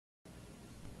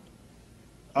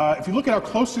If you look at our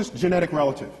closest genetic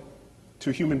relative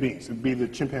to human beings, it would be the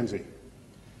chimpanzee.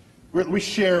 We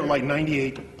share like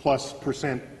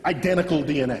 98+% identical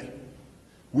DNA.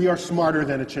 We are smarter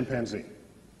than a chimpanzee.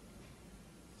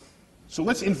 So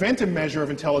let's invent a measure of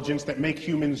intelligence that makes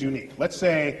humans unique. Let's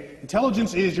say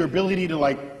intelligence is your ability to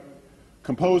like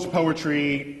compose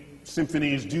poetry,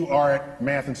 symphonies, do art,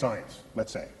 math, and science,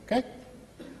 let's say, okay?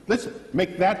 Let's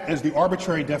make that as the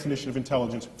arbitrary definition of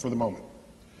intelligence for the moment.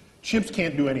 Chimps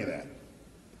can't do any of that.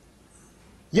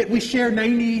 Yet we share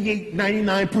 98,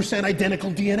 99%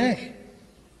 identical DNA,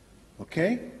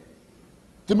 okay?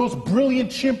 The most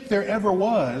brilliant chimp there ever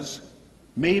was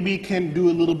maybe can do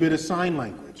a little bit of sign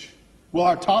language. Well,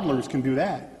 our toddlers can do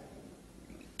that.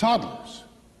 Toddlers.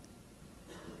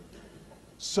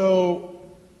 So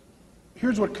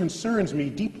here's what concerns me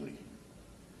deeply.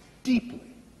 Deeply.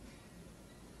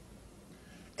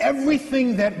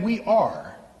 Everything that we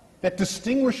are that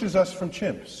distinguishes us from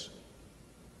chimps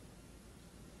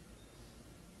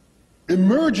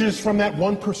emerges from that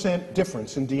 1%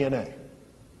 difference in DNA.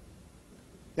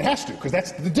 It has to, because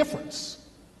that's the difference.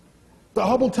 The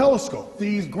Hubble telescope,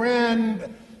 these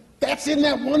that's in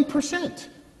that 1%.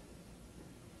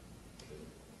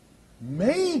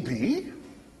 Maybe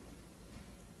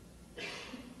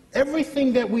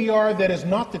everything that we are that is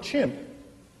not the chimp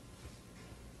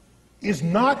is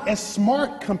not as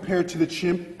smart compared to the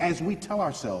chimp as we tell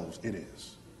ourselves it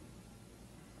is.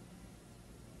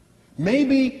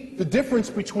 Maybe the difference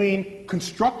between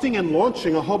constructing and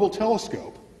launching a Hubble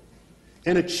telescope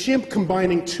and a chimp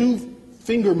combining two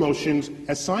finger motions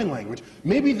as sign language,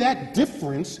 maybe that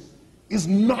difference is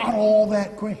not all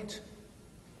that great.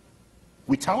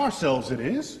 We tell ourselves it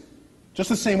is, just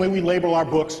the same way we label our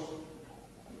books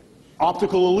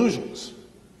optical illusions.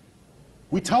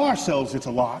 We tell ourselves it's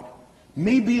a lot.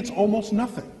 Maybe it's almost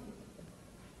nothing.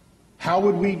 How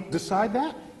would we decide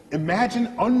that?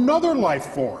 Imagine another life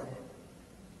form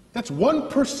that's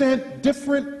 1%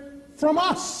 different from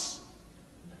us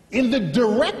in the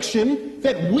direction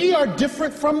that we are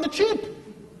different from the chimp.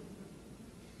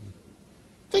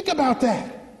 Think about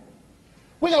that.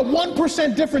 We got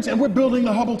 1% difference and we're building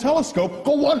the Hubble telescope.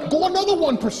 Go another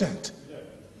 1%.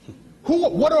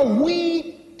 What are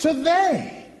we to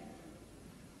they?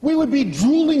 We would be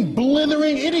drooling,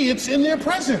 blithering idiots in their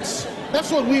presence.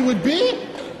 That's what we would be.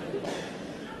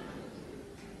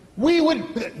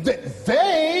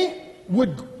 They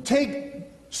would take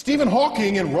Stephen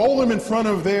Hawking and roll him in front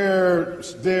of their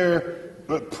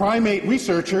primate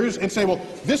researchers and say, well,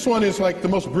 this one is like the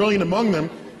most brilliant among them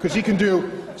because he can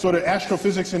do sort of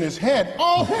astrophysics in his head.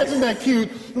 Oh, isn't that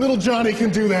cute? Little Johnny can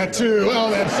do that too.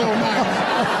 Oh, that's so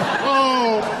nice.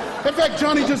 Oh. In fact,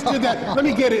 Johnny just did that. Let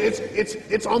me get it.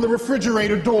 It's on the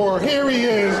refrigerator door. Here he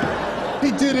is.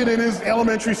 He did it in his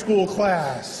elementary school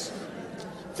class.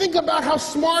 Think about how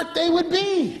smart they would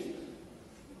be.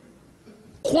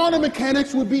 Quantum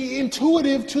mechanics would be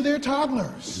intuitive to their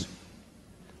toddlers.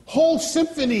 Whole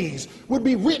symphonies would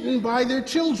be written by their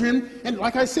children and,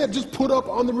 like I said, just put up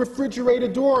on the refrigerator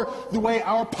door the way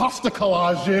our pasta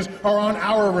collages are on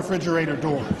our refrigerator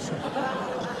doors.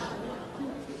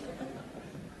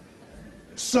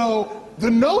 So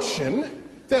the notion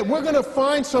that we're going to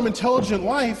find some intelligent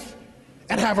life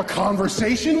and have a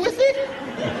conversation with it?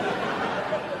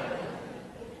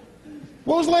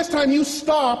 When was the last time you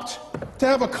stopped to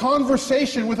have a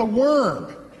conversation with a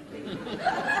worm?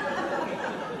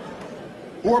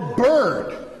 Or a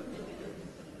bird?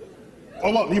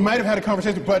 Oh, well, you might have had a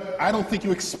conversation, but I don't think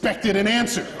you expected an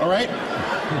answer, all right?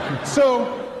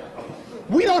 So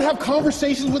we don't have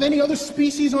conversations with any other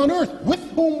species on Earth with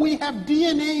whom we have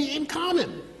DNA in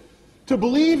common. To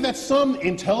believe that some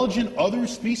intelligent other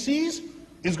species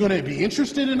is going to be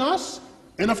interested in us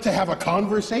enough to have a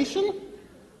conversation,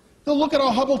 they'll look at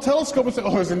our Hubble telescope and say,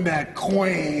 oh, isn't that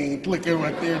quaint? Look at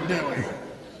what they're doing.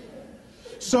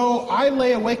 So I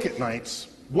lay awake at nights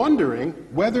wondering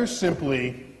whether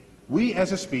simply we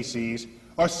as a species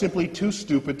are simply too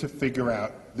stupid to figure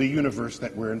out the universe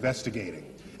that we're investigating.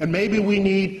 And maybe we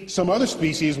need some other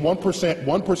species,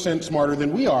 1% smarter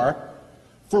than we are,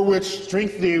 for which string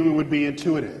theory would be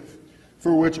intuitive,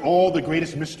 for which all the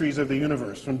greatest mysteries of the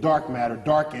universe, from dark matter,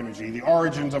 dark energy, the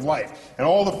origins of life, and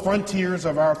all the frontiers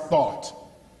of our thought,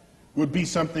 would be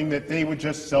something that they would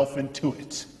just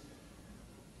self-intuit.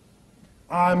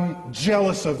 I'm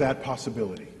jealous of that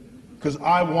possibility, because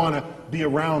I want to be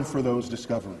around for those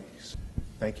discoveries.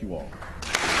 Thank you all.